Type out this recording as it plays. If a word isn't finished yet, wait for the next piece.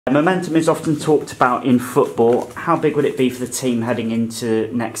Momentum is often talked about in football. How big would it be for the team heading into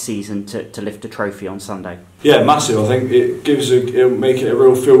next season to lift a trophy on Sunday? Yeah, massive. I think it'll make it a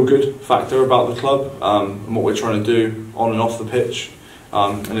real feel-good factor about the club and what we're trying to do on and off the pitch.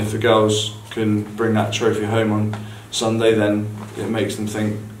 And if the girls can bring that trophy home on Sunday, then it makes them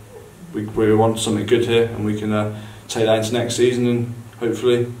think we want something good here, and we can take that into next season and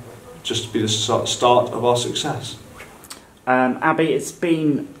hopefully just be the start of our success. Abbie, it's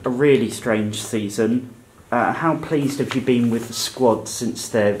been a really strange season. How pleased have you been with the squad since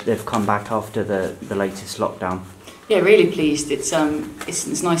they've come back after the latest lockdown? Yeah, really pleased. It's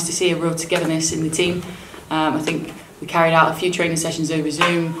nice to see a real togetherness in the team. I think we carried out a few training sessions over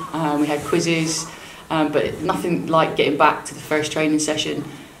Zoom. We had quizzes, but nothing like getting back to the first training session.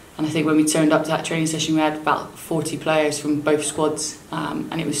 And I think when we turned up to that training session, we had about 40 players from both squads,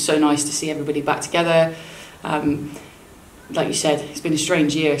 and it was so nice to see everybody back together. Like you said, it's been a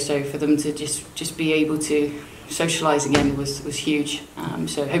strange year, so for them to just be able to socialise again was huge.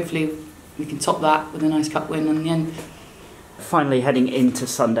 So hopefully we can top that with a nice cup win in the end. Finally, heading into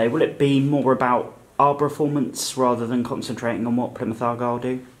Sunday, will it be more about our performance rather than concentrating on what Plymouth Argyle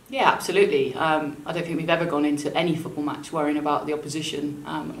do? Yeah, absolutely. I don't think we've ever gone into any football match worrying about the opposition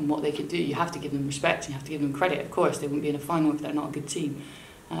and what they can do. You have to give them respect, you have to give them credit. Of course, they wouldn't be in a final if they're not a good team.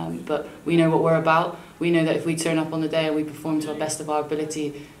 But we know what we're about. We know that if we turn up on the day and we perform to our best of our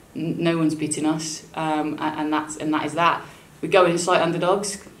ability, no one's beating us, and that is that. We go in slight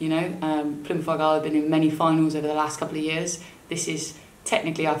underdogs. You know, Plymouth Argyle have been in many finals over the last couple of years. This is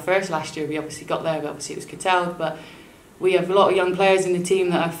technically our first. Last year we obviously got there, but obviously it was curtailed. But we have a lot of young players in the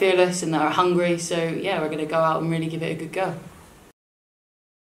team that are fearless and that are hungry. So yeah, we're going to go out and really give it a good go.